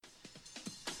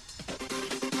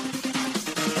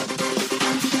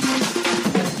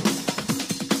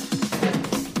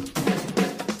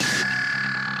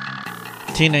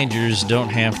Teenagers don't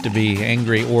have to be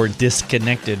angry or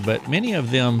disconnected, but many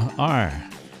of them are.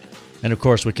 And of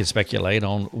course, we can speculate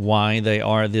on why they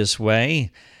are this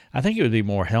way. I think it would be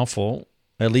more helpful,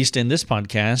 at least in this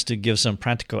podcast, to give some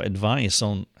practical advice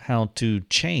on how to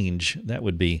change. That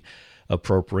would be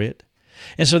appropriate.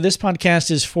 And so this podcast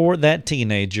is for that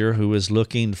teenager who is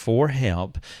looking for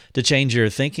help to change their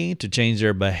thinking, to change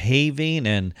their behaving,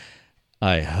 and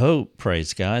I hope,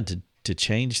 praise God, to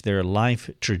change their life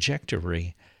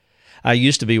trajectory. I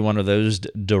used to be one of those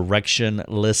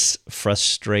directionless,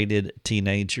 frustrated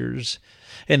teenagers.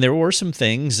 And there were some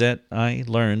things that I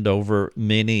learned over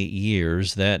many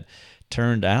years that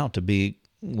turned out to be,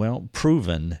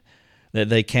 proven that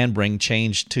they can bring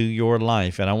change to your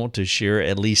life. And I want to share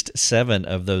at least 7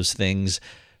 of those things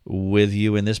with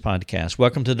you in this podcast.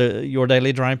 Welcome to Your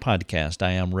Daily Drive podcast.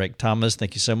 I am Rick Thomas.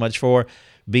 Thank you so much for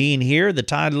being here. The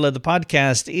title of the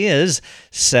podcast is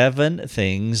 7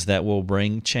 Things That Will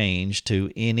Bring Change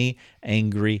to Any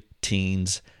Angry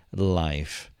Teen's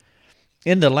Life.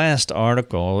 In the last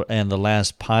article and the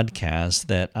last podcast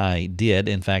that I did,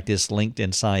 in fact, it's linked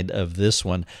inside of this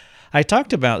one, I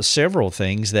talked about several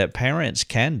things that parents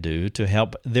can do to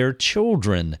help their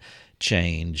children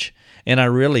change. And I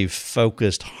really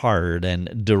focused hard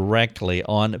and directly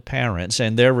on parents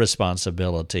and their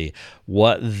responsibility,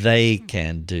 what they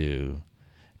can do.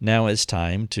 Now it's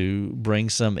time to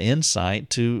bring some insight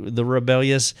to the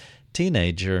rebellious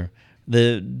teenager,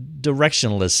 the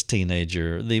directionless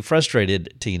teenager, the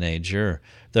frustrated teenager,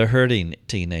 the hurting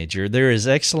teenager. There is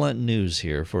excellent news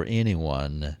here for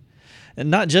anyone. And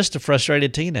not just a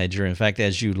frustrated teenager. In fact,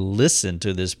 as you listen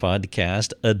to this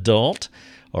podcast, adult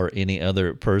or any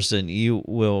other person, you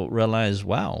will realize,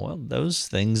 those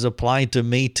things apply to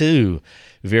me too.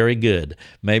 Very good.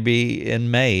 Maybe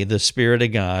in May, the Spirit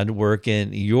of God work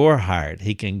in your heart.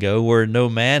 He can go where no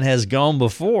man has gone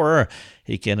before.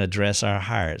 He can address our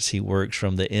hearts. He works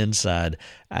from the inside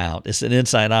out. It's an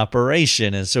inside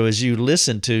operation. And so as you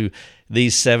listen to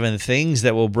these 7 things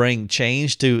that will bring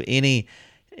change to any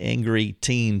angry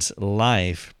teen's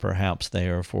life, perhaps they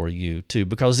are for you too,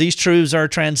 because these truths are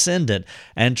transcendent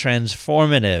and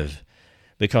transformative,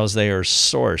 because they are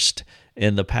sourced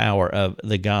in the power of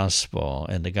the gospel,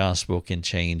 and the gospel can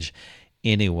change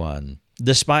anyone,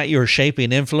 despite your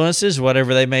shaping influences,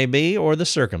 whatever they may be, or the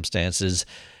circumstances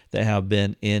that have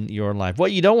been in your life.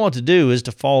 What you don't want to do is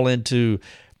to fall into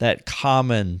that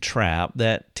common trap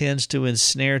that tends to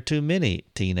ensnare too many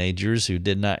teenagers who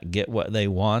did not get what they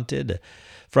wanted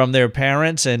from their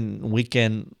parents, and we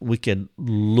can be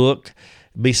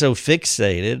so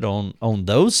fixated on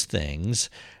those things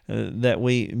that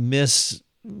we miss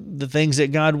the things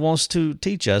that God wants to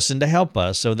teach us and to help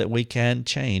us so that we can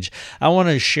change. I want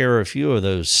to share a few of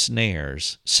those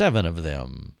snares, 7 of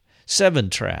them, 7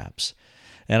 traps.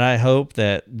 And I hope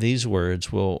that these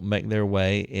words will make their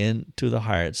way into the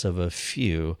hearts of a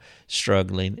few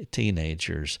struggling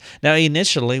teenagers. Now,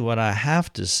 initially, what I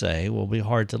have to say will be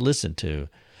hard to listen to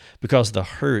because the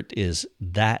hurt is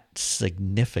that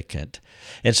significant.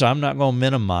 And so I'm not going to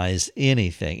minimize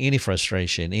anything, any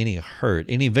frustration, any hurt,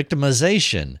 any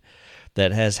victimization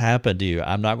that has happened to you.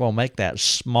 I'm not going to make that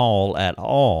small at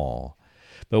all.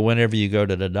 But whenever you go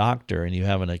to the doctor and you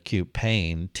have an acute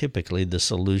pain, typically the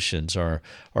solutions are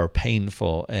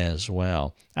painful as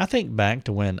well. I think back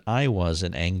to when I was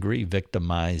an angry,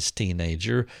 victimized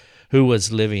teenager who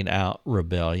was living out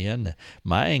rebellion.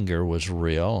 My anger was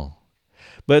real.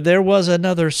 But there was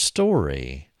another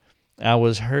story. I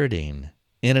was hurting.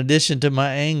 In addition to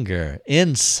my anger,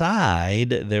 inside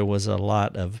there was a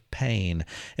lot of pain,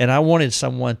 and I wanted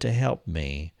someone to help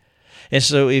me. And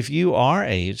so if you are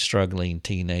a struggling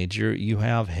teenager, you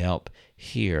have help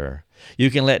here. You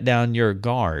can let down your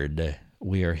guard.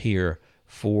 We are here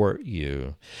for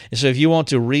you. And so if you want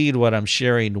to read what I'm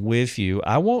sharing with you,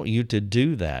 I want you to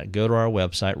do that. Go to our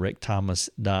website,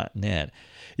 rickthomas.net.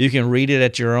 You can read it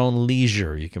at your own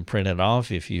leisure. You can print it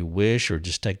off if you wish, or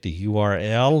just take the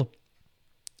URL,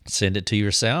 send it to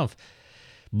yourself,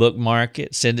 bookmark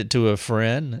it, send it to a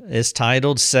friend. It's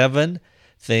titled 7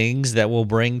 Things That Will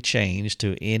Bring Change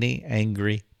to Any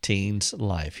Angry Teen's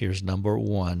Life. Here's number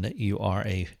 1. You are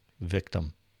a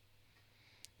victim.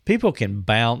 People can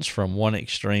bounce from one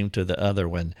extreme to the other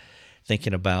when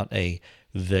thinking about a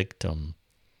victim.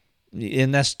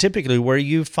 And that's typically where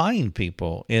you find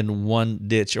people, in one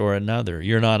ditch or another.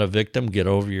 You're not a victim, get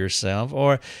over yourself.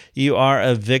 Or you are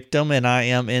a victim and I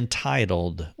am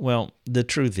entitled. Well, the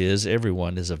truth is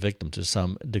everyone is a victim to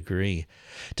some degree.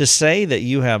 To say that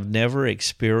you have never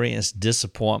experienced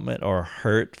disappointment or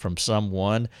hurt from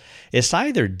someone, it's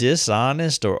either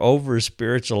dishonest or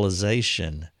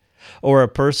over-spiritualization. or a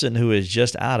person who is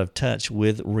just out of touch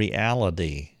with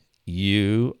reality.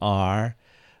 You are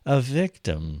a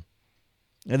victim.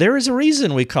 There is a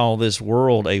reason we call this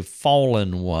world a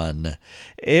fallen one.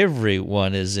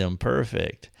 Everyone is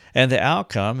imperfect. And the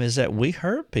outcome is that we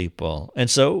hurt people. And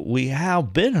so we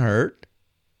have been hurt,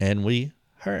 and we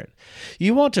hurt.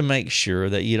 You want to make sure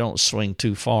that you don't swing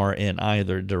too far in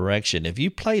either direction. If you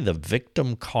play the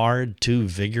victim card too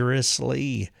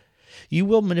vigorously, you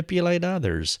will manipulate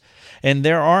others. And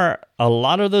there are a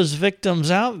lot of those victims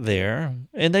out there,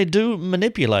 and they do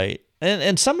manipulate.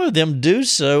 And some of them do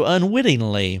so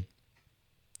unwittingly.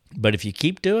 But if you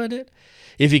keep doing it,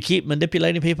 if you keep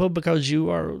manipulating people because you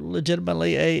are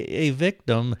legitimately a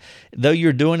victim, though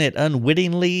you're doing it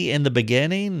unwittingly in the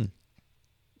beginning,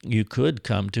 you could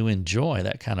come to enjoy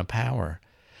that kind of power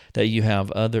that you have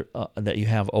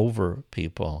over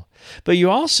people. But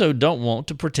you also don't want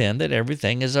to pretend that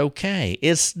everything is okay.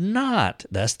 It's not.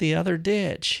 That's the other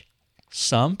ditch.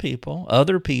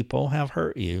 Other people have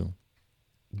hurt you.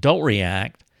 Don't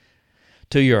react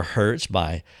to your hurts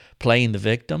by playing the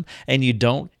victim, and you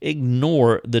don't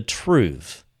ignore the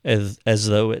truth as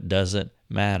though it doesn't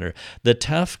matter. The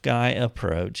tough guy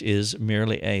approach is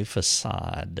merely a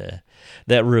facade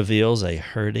that reveals a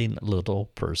hurting little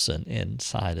person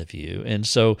inside of you. And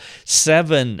so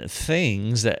 7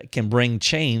 things that can bring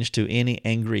change to any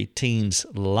angry teen's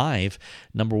life.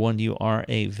 Number 1, you are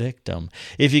a victim.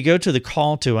 If you go to the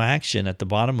call to action at the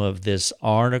bottom of this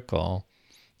article,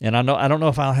 and I don't know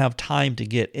if I'll have time to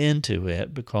get into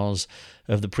it because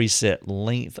of the preset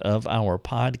length of our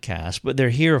podcast, but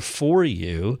they're here for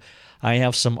you. I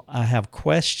have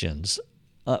questions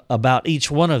about each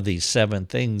one of these 7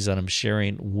 things that I'm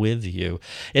sharing with you.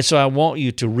 And so I want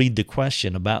you to read the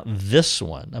question about this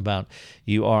one, about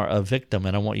you are a victim,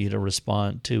 and I want you to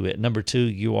respond to it. Number 2,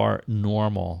 you are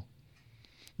normal.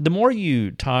 The more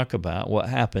you talk about what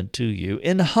happened to you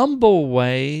in humble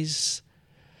ways,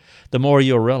 the more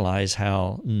you'll realize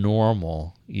how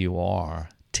normal you are,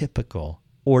 typical,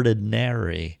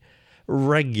 ordinary,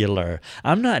 regular.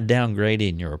 I'm not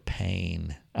downgrading your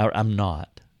pain. I'm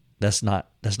not. That's not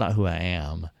who I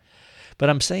am. But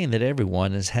I'm saying that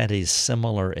everyone has had a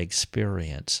similar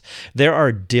experience. There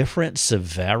are different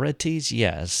severities,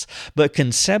 yes, but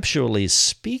conceptually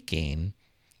speaking,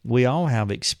 we all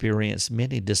have experienced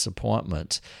many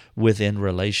disappointments within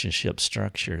relationship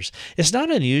structures. It's not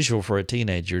unusual for a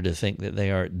teenager to think that they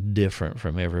are different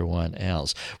from everyone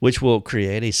else, which will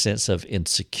create a sense of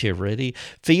insecurity,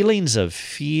 feelings of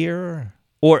fear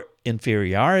or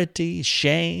inferiority,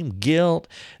 shame, guilt.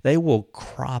 They will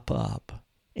crop up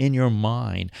in your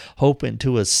mind, hoping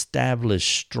to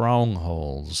establish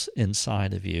strongholds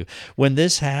inside of you. When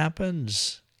this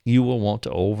happens, you will want to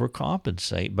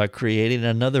overcompensate by creating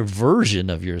another version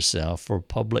of yourself for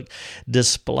public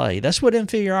display. That's what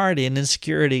inferiority and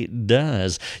insecurity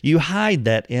does. You hide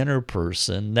that inner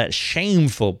person, that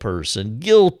shameful person,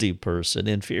 guilty person,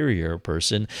 inferior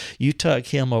person. You tuck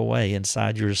him away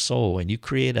inside your soul, and you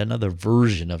create another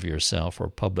version of yourself for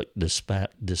public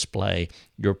display,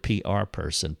 your PR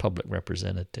person, public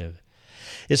representative.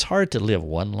 It's hard to live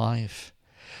one life,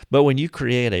 but when you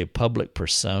create a public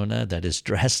persona that is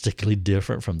drastically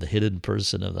different from the hidden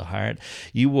person of the heart,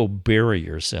 you will bury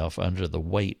yourself under the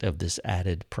weight of this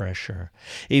added pressure.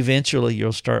 Eventually,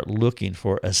 you'll start looking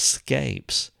for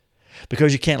escapes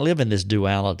because you can't live in this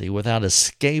duality without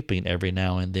escaping every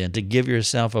now and then to give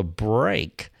yourself a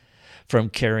break from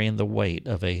carrying the weight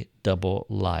of a double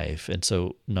life. And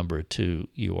so, number 2,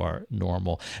 you are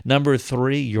normal. Number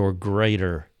 3, your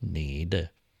greater need.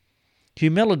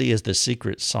 Humility is the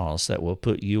secret sauce that will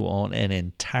put you on an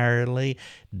entirely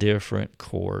different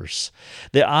course.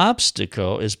 The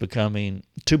obstacle is becoming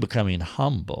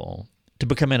humble. To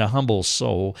becoming a humble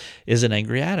soul is an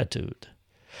angry attitude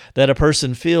that a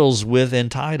person feels with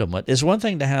entitlement. It's one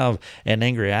thing to have an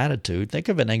angry attitude. Think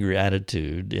of an angry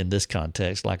attitude in this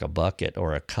context like a bucket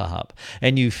or a cup,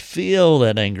 and you feel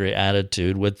that angry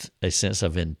attitude with a sense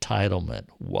of entitlement.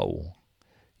 Whoa.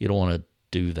 You don't want to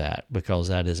do that because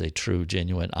that is a true,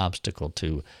 genuine obstacle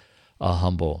to a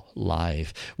humble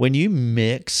life. When you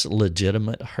mix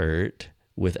legitimate hurt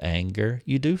with anger,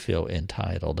 you do feel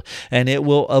entitled, and it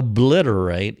will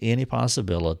obliterate any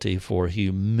possibility for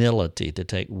humility to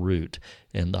take root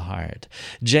in the heart.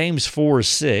 James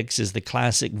 4:6 is the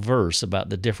classic verse about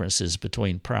the differences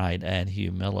between pride and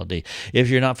humility. If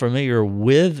you're not familiar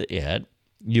with it,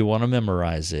 you want to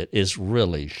memorize it. It's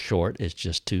really short. It's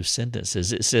just 2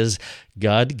 sentences. It says,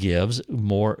 God gives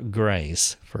more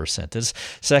grace, first sentence.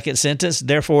 Second sentence,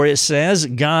 therefore it says,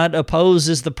 God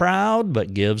opposes the proud,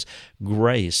 but gives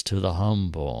grace to the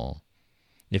humble.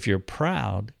 If you're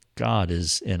proud, God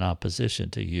is in opposition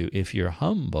to you. If you're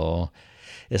humble,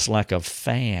 it's like a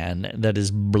fan that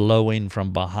is blowing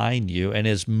from behind you and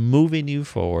is moving you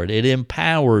forward. It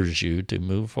empowers you to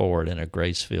move forward in a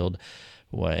grace-filled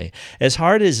way. As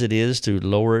hard as it is to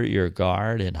lower your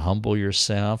guard and humble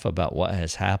yourself about what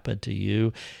has happened to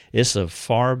you, it's a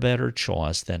far better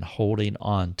choice than holding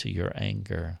on to your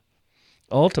anger.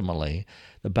 Ultimately,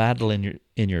 the battle in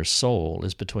your soul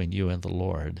is between you and the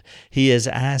Lord. He is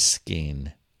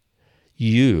asking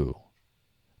you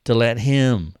to let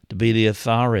Him to be the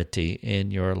authority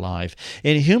in your life.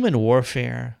 In human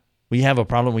warfare, when you have a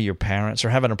problem with your parents or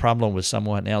having a problem with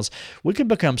someone else, we can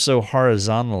become so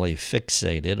horizontally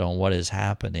fixated on what is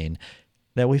happening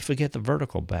that we forget the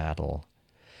vertical battle.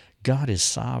 God is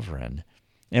sovereign,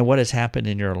 and what has happened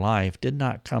in your life did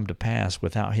not come to pass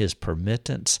without His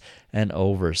permittance and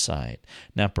oversight.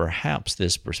 Now, perhaps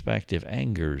this perspective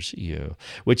angers you,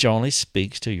 which only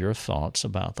speaks to your thoughts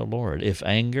about the Lord. If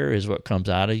anger is what comes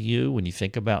out of you when you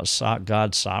think about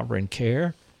God's sovereign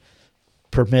care,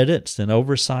 permittance, and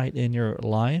oversight in your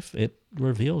life, it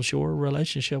reveals your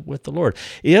relationship with the Lord.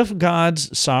 If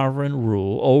God's sovereign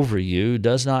rule over you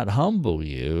does not humble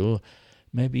you,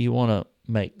 maybe you want to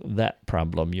make that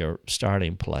problem your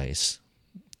starting place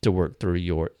to work through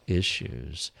your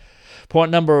issues.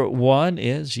 Point number 1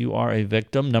 is you are a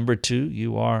victim. Number 2,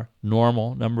 you are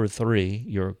normal. Number 3,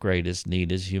 your greatest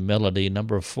need is humility.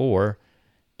 Number 4,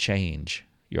 change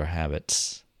your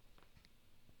habits.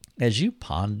 As you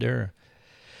ponder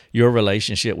your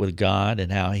relationship with God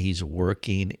and how He's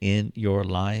working in your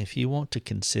life, you want to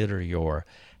consider your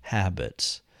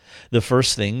habits. The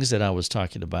first things that I was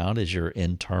talking about is your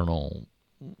internal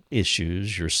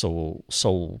issues, your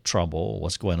soul trouble,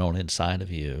 what's going on inside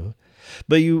of you.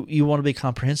 But you want to be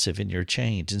comprehensive in your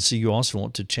change, and so you also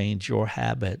want to change your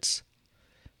habits.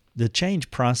 The change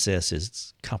process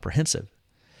is comprehensive.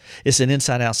 It's an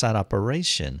inside-outside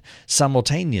operation,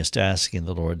 simultaneous to asking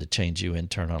the Lord to change you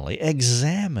internally.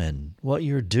 Examine what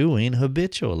you're doing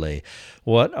habitually.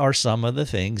 What are some of the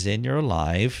things in your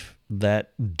life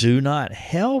that do not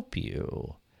help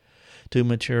you to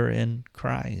mature in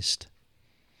Christ?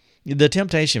 The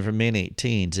temptation for many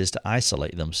teens is to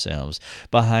isolate themselves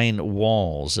behind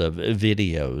walls of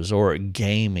videos or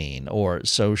gaming or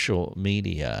social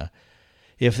media.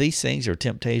 If these things are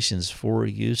temptations for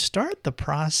you, start the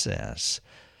process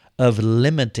of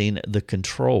limiting the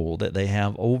control that they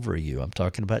have over you. I'm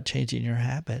talking about changing your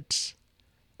habits.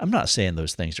 I'm not saying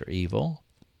those things are evil.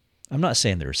 I'm not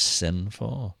saying they're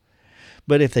sinful.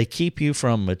 But if they keep you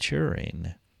from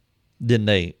maturing, then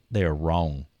they are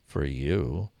wrong for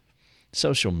you.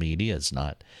 Social media is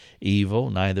not evil,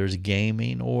 neither is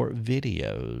gaming or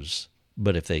videos.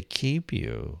 But if they keep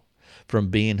you from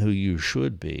being who you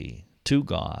should be to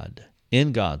God,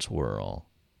 in God's world,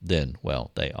 then,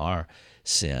 well, they are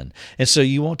sin. And so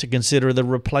you want to consider the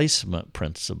replacement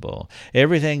principle.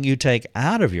 Everything you take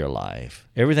out of your life,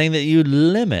 everything that you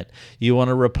limit, you want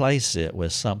to replace it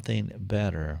with something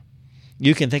better.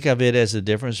 You can think of it as the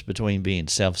difference between being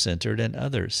self-centered and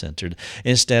other-centered.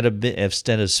 Instead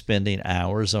of spending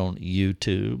hours on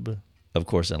YouTube, of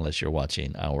course, unless you're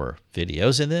watching our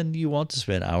videos, and then you want to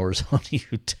spend hours on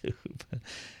YouTube.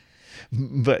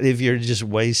 But if you're just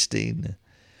binging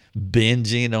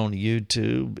on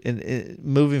YouTube and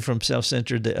moving from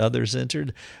self-centered to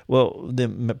other-centered, well,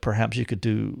 then perhaps you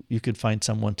could find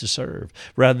someone to serve.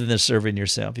 Rather than serving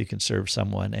yourself, you can serve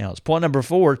someone else. Point number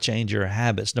 4, change your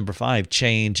habits. Number 5,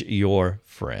 change your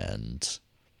friends.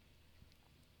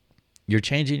 You're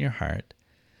changing your heart.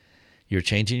 You're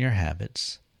changing your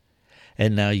habits.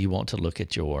 And now you want to look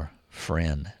at your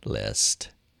friend list.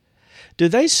 Do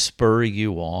they spur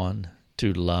you on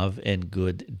to love and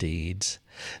good deeds?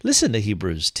 Listen to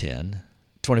Hebrews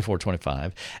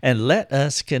 10:24-25, and let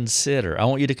us consider. I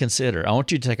want you to consider. I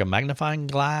want you to take a magnifying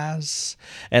glass,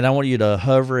 and I want you to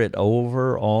hover it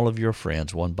over all of your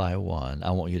friends one by one.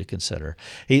 I want you to consider.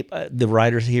 The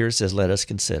writer here says, let us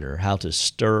consider how to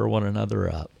stir one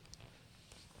another up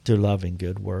to loving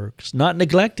good works, not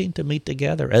neglecting to meet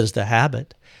together as the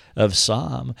habit of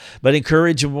some, but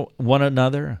encourage one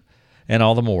another, and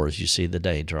all the more as you see the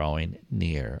day drawing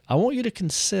near. I want you to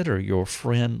consider your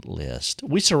friend list.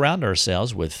 We surround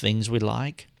ourselves with things we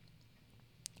like,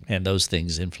 and those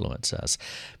things influence us.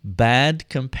 Bad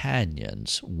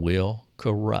companions will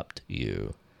corrupt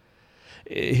you.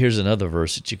 Here's another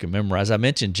verse that you can memorize. I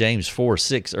mentioned James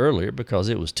 4:6 earlier because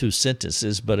it was 2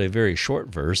 sentences, but a very short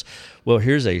verse. Well,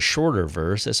 here's a shorter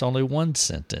verse that's only 1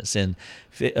 sentence. In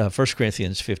 1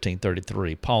 Corinthians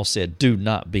 15:33, Paul said, do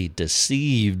not be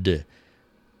deceived.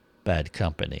 Bad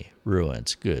company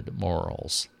ruins good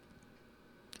morals.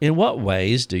 In what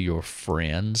ways do your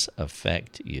friends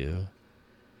affect you?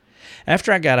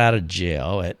 After I got out of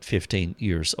jail at 15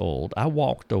 years old, I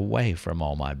walked away from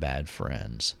all my bad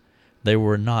friends. They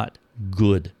were not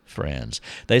good friends.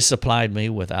 They supplied me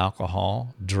with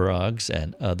alcohol, drugs,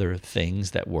 and other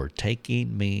things that were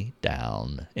taking me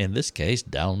down, in this case,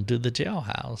 down to the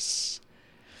jailhouse.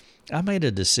 I made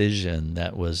a decision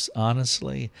that was,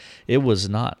 honestly, it was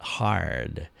not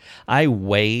hard. I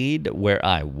weighed where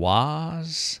I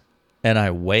was, and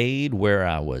I weighed where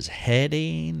I was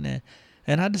heading,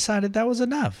 and I decided that was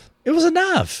enough. It was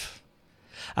enough.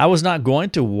 I was not going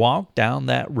to walk down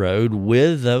that road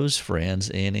with those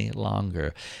friends any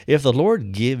longer. If the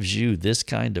Lord gives you this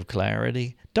kind of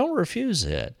clarity, don't refuse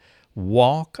it.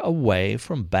 Walk away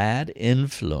from bad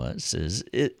influences.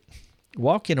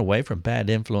 Walking away from bad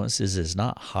influences is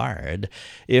not hard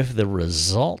if the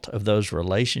result of those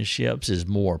relationships is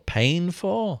more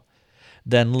painful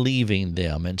than leaving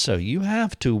them. And so you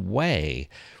have to weigh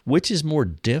which is more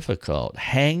difficult,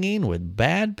 hanging with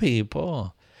bad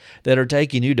people that are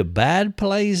taking you to bad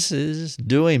places,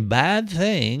 doing bad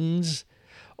things,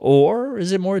 or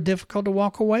is it more difficult to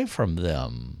walk away from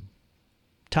them?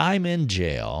 Time in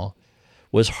jail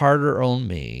was harder on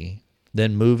me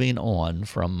than moving on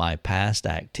from my past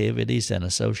activities and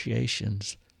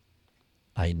associations.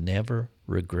 I never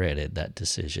regretted that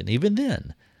decision. Even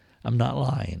then, I'm not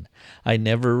lying. I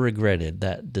never regretted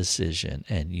that decision,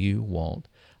 and you won't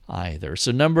either.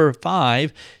 So number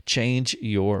 5, change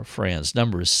your friends.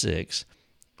 Number 6,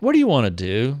 what do you want to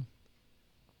do?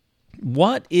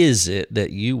 What is it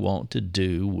that you want to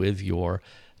do with your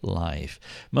life?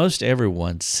 Most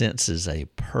everyone senses a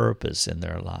purpose in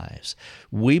their lives.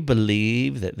 We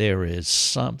believe that there is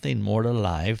something more to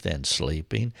life than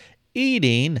sleeping,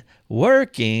 eating,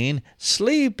 working,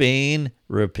 sleeping,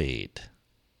 repeat.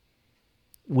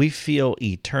 We feel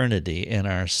eternity in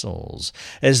our souls,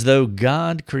 as though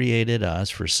God created us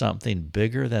for something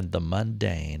bigger than the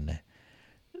mundane.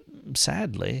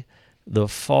 Sadly, the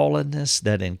fallenness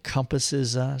that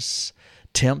encompasses us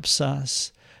tempts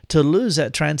us to lose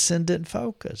that transcendent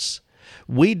focus.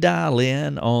 We dial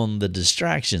in on the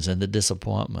distractions and the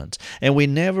disappointments, and we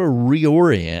never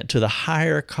reorient to the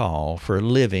higher call for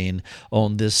living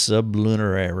on this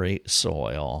sublunary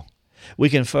soil. We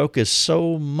can focus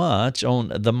so much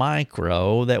on the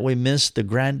micro that we miss the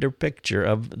grander picture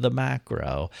of the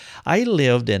macro. I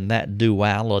lived in that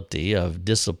duality of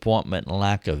disappointment and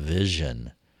lack of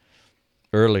vision.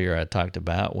 Earlier, I talked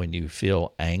about when you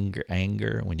feel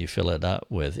anger, when you fill it up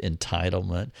with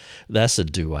entitlement, that's a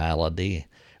duality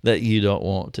that you don't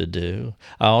want to do.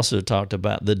 I also talked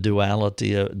about the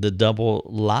duality of the double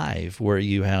life where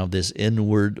you have this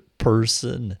inward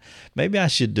person. Maybe I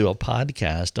should do a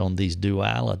podcast on these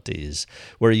dualities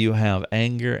where you have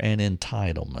anger and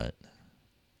entitlement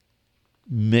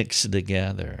mixed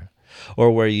together, or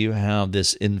where you have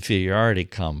this inferiority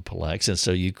complex, and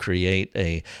so you create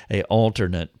a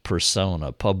alternate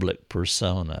persona, public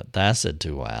persona. That's a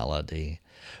duality.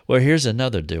 Well, here's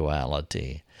another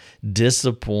duality: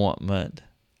 disappointment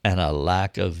and a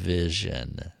lack of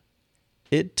vision.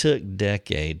 It took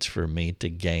decades for me to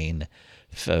gain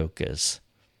focus.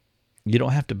 You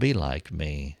don't have to be like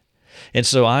me. And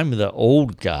so I'm the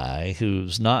old guy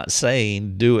who's not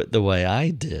saying do it the way I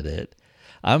did it.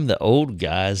 I'm the old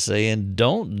guy saying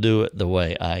don't do it the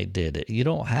way I did it. You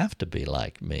don't have to be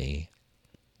like me.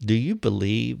 Do you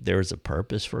believe there's a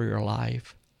purpose for your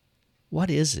life?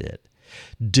 What is it?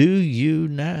 Do you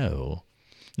know?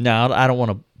 Now, I don't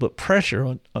want to put pressure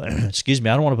on, I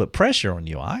don't want to put pressure on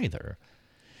you either.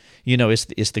 You know,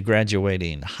 it's the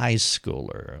graduating high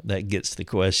schooler that gets the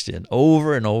question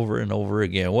over and over and over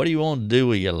again. What do you want to do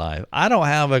with your life? I don't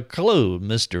have a clue,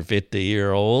 Mr.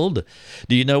 50-year-old.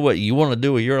 Do you know what you want to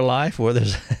do with your life? Well,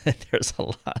 there's a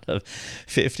lot of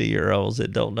 50-year-olds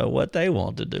that don't know what they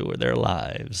want to do with their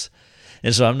lives.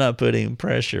 And so I'm not putting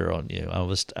pressure on you.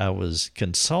 I was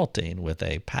consulting with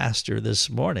a pastor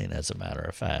this morning, as a matter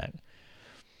of fact.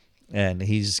 And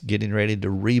he's getting ready to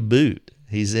reboot.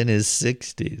 He's in his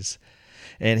 60s,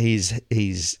 and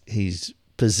he's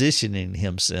positioning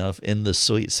himself in the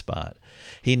sweet spot.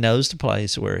 He knows the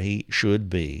place where he should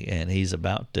be, and he's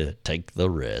about to take the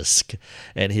risk,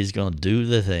 and he's going to do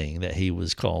the thing that he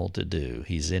was called to do.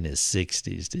 He's in his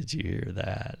 60s. Did you hear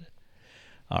that?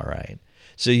 All right.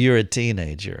 So you're a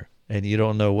teenager, and you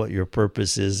don't know what your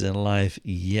purpose is in life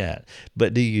yet.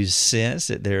 But do you sense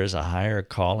that there is a higher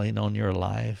calling on your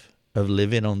life of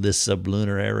living on this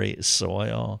sublunary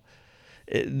soil?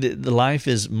 The life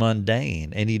is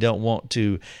mundane, and you don't want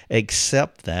to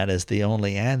accept that as the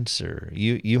only answer.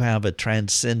 You have a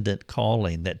transcendent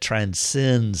calling that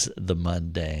transcends the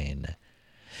mundane.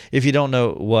 If you don't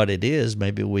know what it is,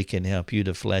 maybe we can help you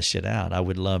to flesh it out. I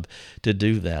would love to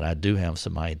do that. I do have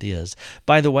some ideas.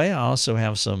 By the way, I also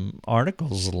have some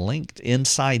articles linked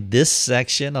inside this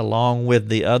section along with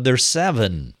the other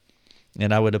 7.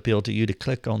 And I would appeal to you to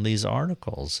click on these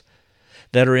articles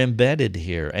that are embedded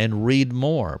here and read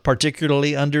more,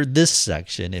 particularly under this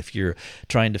section if you're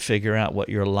trying to figure out what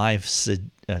your life's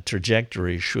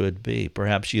trajectory should be.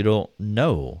 Perhaps you don't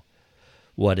know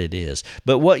what it is.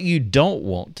 But what you don't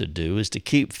want to do is to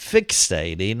keep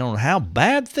fixating on how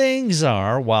bad things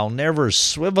are while never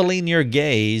swiveling your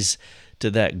gaze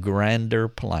to that grander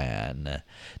plan.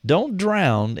 Don't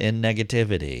drown in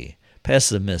negativity,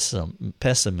 pessimism.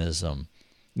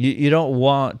 You don't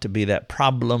want to be that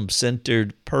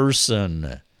problem-centered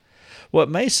person. What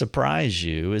may surprise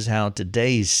you is how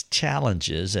today's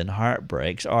challenges and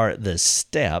heartbreaks are the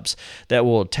steps that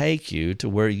will take you to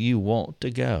where you want to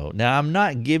go. Now, I'm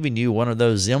not giving you one of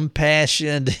those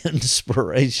impassioned,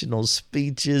 inspirational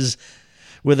speeches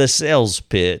with a sales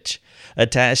pitch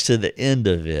attached to the end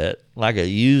of it, like a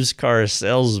used car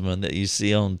salesman that you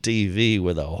see on TV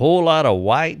with a whole lot of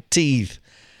white teeth,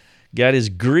 got his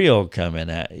grill coming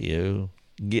at you,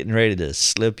 getting ready to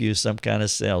slip you some kind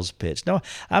of sales pitch. No,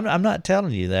 I'm not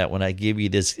telling you that when I give you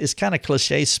this. It's kind of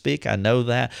cliche speak. I know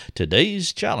that.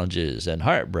 Today's challenges and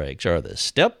heartbreaks are the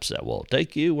steps that will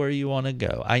take you where you want to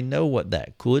go. I know what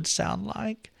that could sound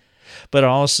like, but I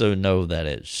also know that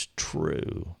it's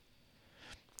true.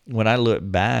 When I look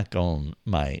back on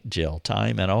my jail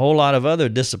time and a whole lot of other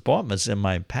disappointments in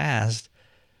my past,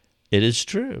 it is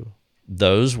true.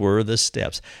 Those were the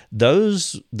steps.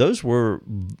 Those were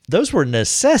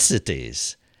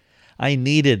necessities. I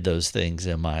needed those things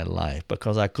in my life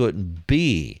because I couldn't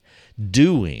be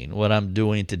doing what I'm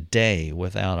doing today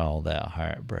without all that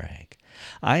heartbreak.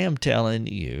 I am telling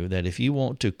you that if you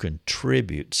want to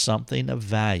contribute something of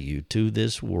value to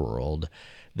this world,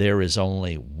 there is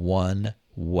only one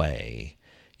way.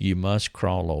 You must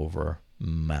crawl over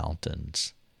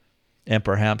mountains. And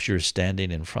perhaps you're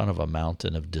standing in front of a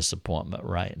mountain of disappointment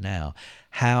right now.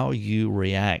 How you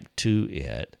react to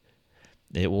it,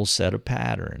 it will set a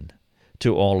pattern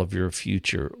to all of your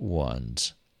future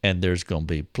ones. And there's going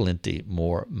to be plenty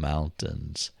more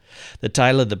mountains. The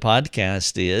title of the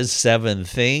podcast is 7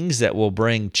 Things That Will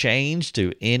Bring Change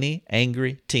to Any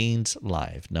Angry Teen's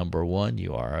Life. Number 1,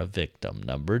 you are a victim.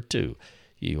 Number 2,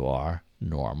 you are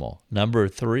normal. Number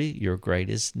 3, your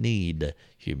greatest need,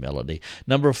 humility.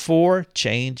 Number 4,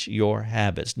 change your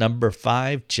habits. Number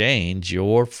 5, change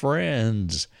your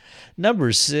friends.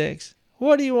 Number 6,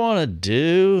 what do you want to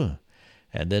do?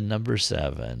 And then number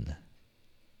 7,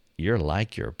 you're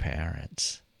like your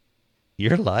parents.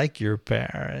 You're like your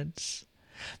parents.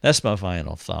 That's my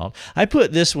final thought. I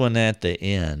put this one at the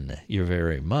end. You're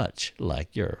very much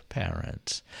like your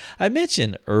parents. I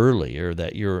mentioned earlier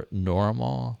that you're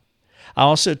normal. I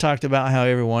also talked about how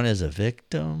everyone is a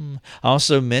victim. I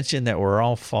also mentioned that we're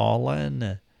all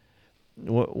fallen.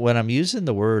 When I'm using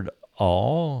the word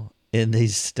all in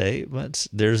these statements,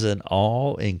 there's an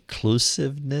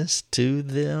all-inclusiveness to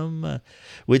them,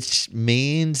 which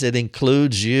means it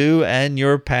includes you and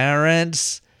your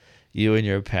parents. You and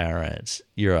your parents,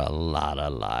 you're a lot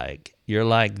alike. You're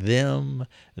like them.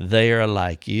 They are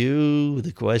like you.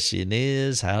 The question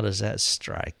is, how does that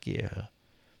strike you?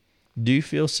 Do you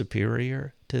feel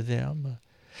superior to them?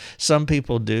 Some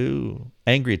people do.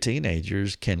 Angry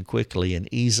teenagers can quickly and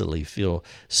easily feel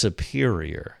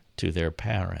superior to their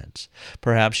parents.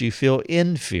 Perhaps you feel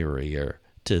inferior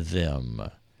to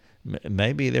them.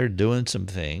 Maybe they're doing some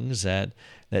things that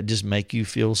just make you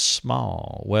feel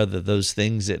small, whether those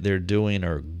things that they're doing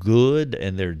are good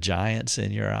and they're giants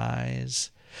in your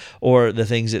eyes, or the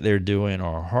things that they're doing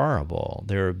are horrible.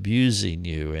 They're abusing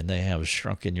you and they have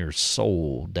shrunken your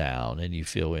soul down and you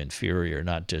feel inferior,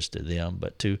 not just to them,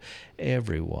 but to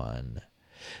everyone.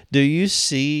 Do you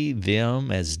see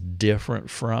them as different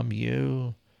from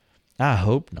you? I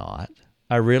hope not.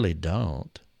 I really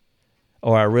don't.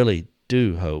 Or I really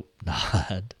do hope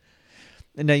not.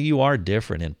 Now, you are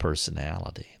different in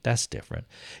personality. That's different.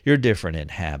 You're different in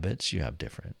habits. You have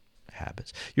different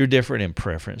habits. You're different in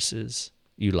preferences.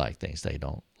 You like things they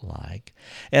don't like.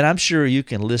 And I'm sure you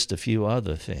can list a few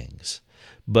other things,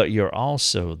 but you're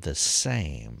also the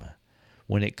same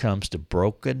when it comes to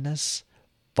brokenness,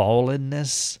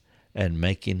 fallenness, and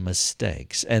making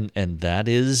mistakes. And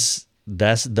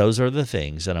those are the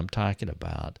things that I'm talking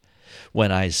about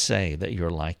when I say that you're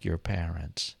like your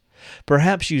parents.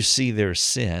 Perhaps you see their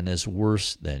sin as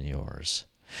worse than yours.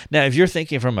 Now, if you're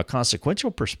thinking from a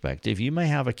consequential perspective, you may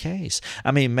have a case.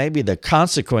 I mean, maybe the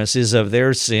consequences of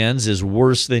their sins is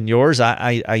worse than yours.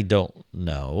 I don't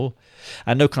No.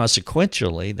 I know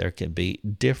consequentially there can be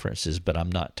differences, but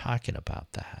I'm not talking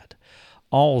about that.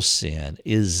 All sin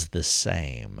is the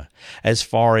same as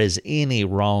far as any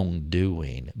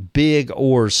wrongdoing, big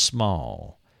or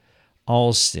small.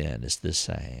 All sin is the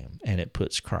same, and it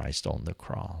puts Christ on the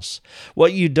cross.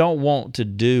 What you don't want to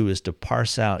do is to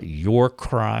parse out your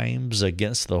crimes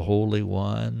against the Holy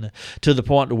One to the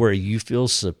point where you feel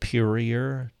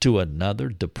superior to another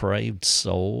depraved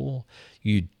soul.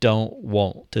 You don't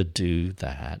want to do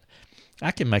that.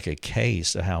 I can make a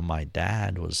case of how my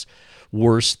dad was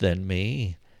worse than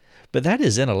me, but that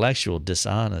is intellectual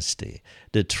dishonesty.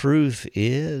 The truth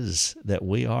is that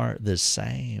we are the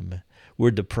same.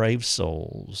 We're depraved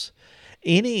souls.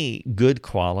 Any good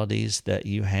qualities that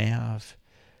you have,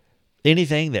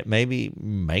 anything that maybe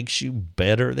makes you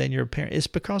better than your parents, it's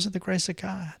because of the grace of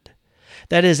God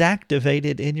that is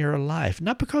activated in your life.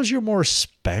 Not because you're more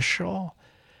special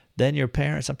than your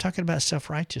parents. I'm talking about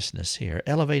self-righteousness here,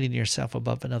 elevating yourself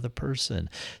above another person.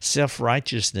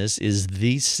 Self-righteousness is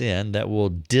the sin that will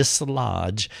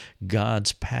dislodge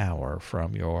God's power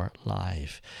from your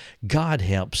life. God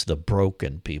helps the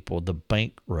broken people, the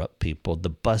bankrupt people, the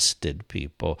busted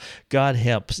people. God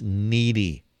helps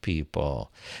needy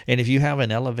people. And if you have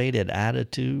an elevated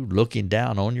attitude, looking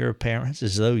down on your parents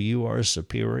as though you are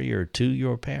superior to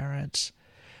your parents,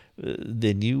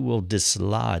 then you will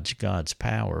dislodge God's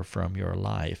power from your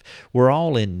life. We're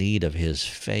all in need of His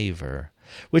favor,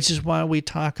 which is why we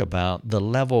talk about the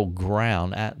level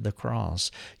ground at the cross.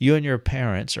 You and your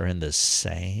parents are in the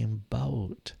same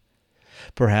boat.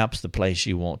 Perhaps the place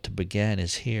you want to begin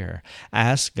is here.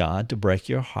 Ask God to break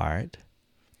your heart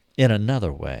in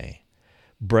another way.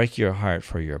 Break your heart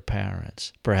for your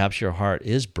parents. Perhaps your heart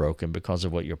is broken because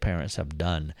of what your parents have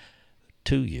done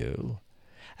to you.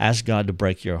 Ask God to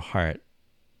break your heart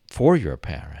for your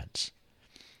parents.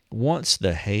 Once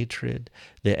the hatred,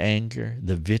 the anger,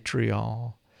 the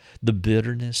vitriol, the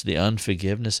bitterness, the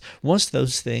unforgiveness, once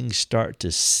those things start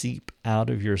to seep out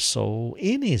of your soul,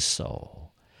 any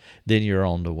soul, then you're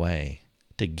on the way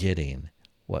to getting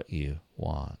what you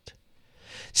want.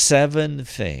 7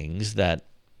 things that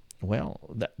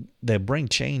they bring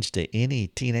change to any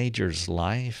teenager's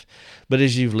life. But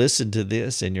as you've listened to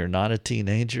this and you're not a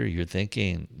teenager, you're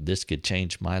thinking, this could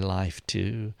change my life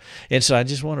too. And so I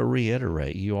just want to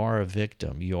reiterate, you are a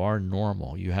victim. You are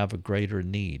normal. You have a greater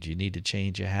need. You need to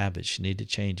change your habits. You need to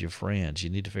change your friends.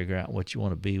 You need to figure out what you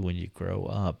want to be when you grow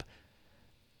up.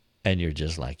 And you're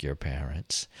just like your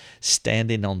parents,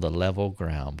 standing on the level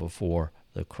ground before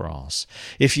the cross.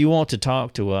 If you want to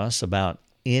talk to us about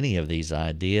any of these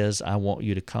ideas, I want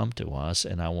you to come to us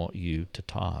and I want you to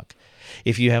talk.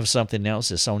 If you have something else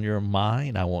that's on your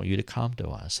mind, I want you to come to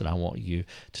us and I want you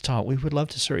to talk. We would love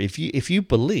to serve. If you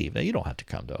believe, now you don't have to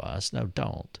come to us. No,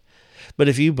 don't. But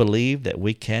if you believe that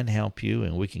we can help you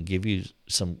and we can give you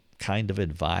some kind of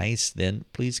advice, then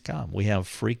please come. We have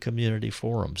free community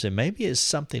forums, and maybe it's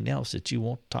something else that you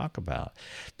want to talk about.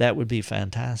 That would be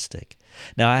fantastic.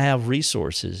 Now, I have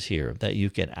resources here that you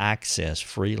can access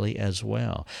freely as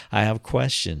well. I have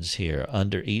questions here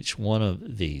under each one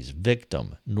of these: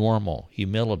 victim, normal,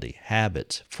 humility,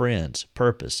 habits, friends,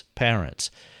 purpose, parents.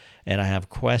 And I have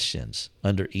questions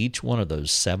under each one of those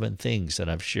 7 things that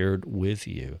I've shared with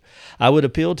you. I would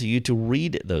appeal to you to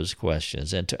read those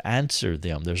questions and to answer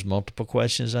them. There's multiple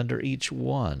questions under each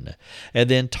one.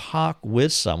 And then talk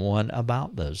with someone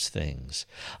about those things.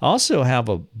 I also have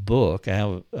a book. I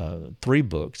have 3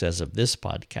 books as of this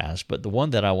podcast, but the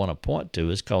one that I want to point to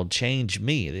is called Change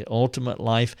Me, the Ultimate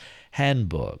Life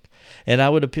Handbook. And I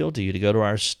would appeal to you to go to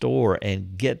our store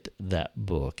and get that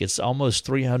book. It's almost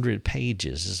 300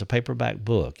 pages. It's a paperback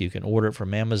book. You can order it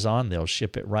from Amazon. They'll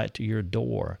ship it right to your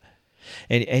door.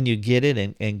 And you get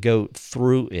it and go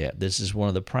through it. This is one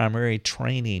of the primary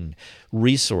training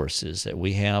resources that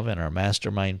we have in our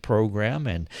mastermind program,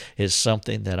 and is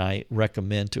something that I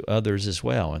recommend to others as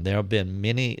well. And there have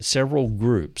been several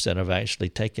groups that have actually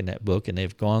taken that book and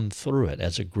they've gone through it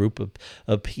as a group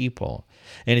of people.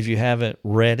 And if you haven't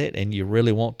read it and you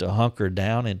really want to hunker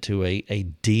down into a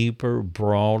deeper,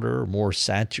 broader, more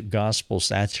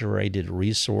gospel-saturated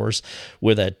resource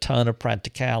with a ton of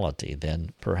practicality,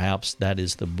 then perhaps that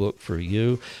is the book for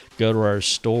you. Go to our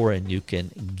store and you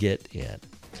can get it.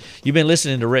 You've been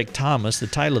listening to Rick Thomas. The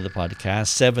title of the podcast,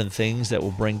 7 Things That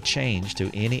Will Bring Change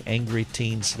to Any Angry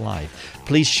Teen's Life.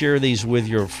 Please share these with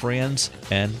your friends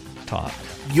and talk.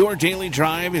 Your Daily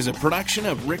Drive is a production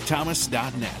of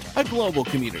rickthomas.net, a global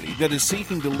community that is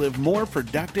seeking to live more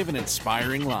productive and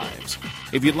inspiring lives.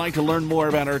 If you'd like to learn more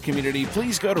about our community,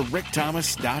 please go to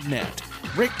rickthomas.net.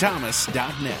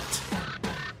 rickthomas.net.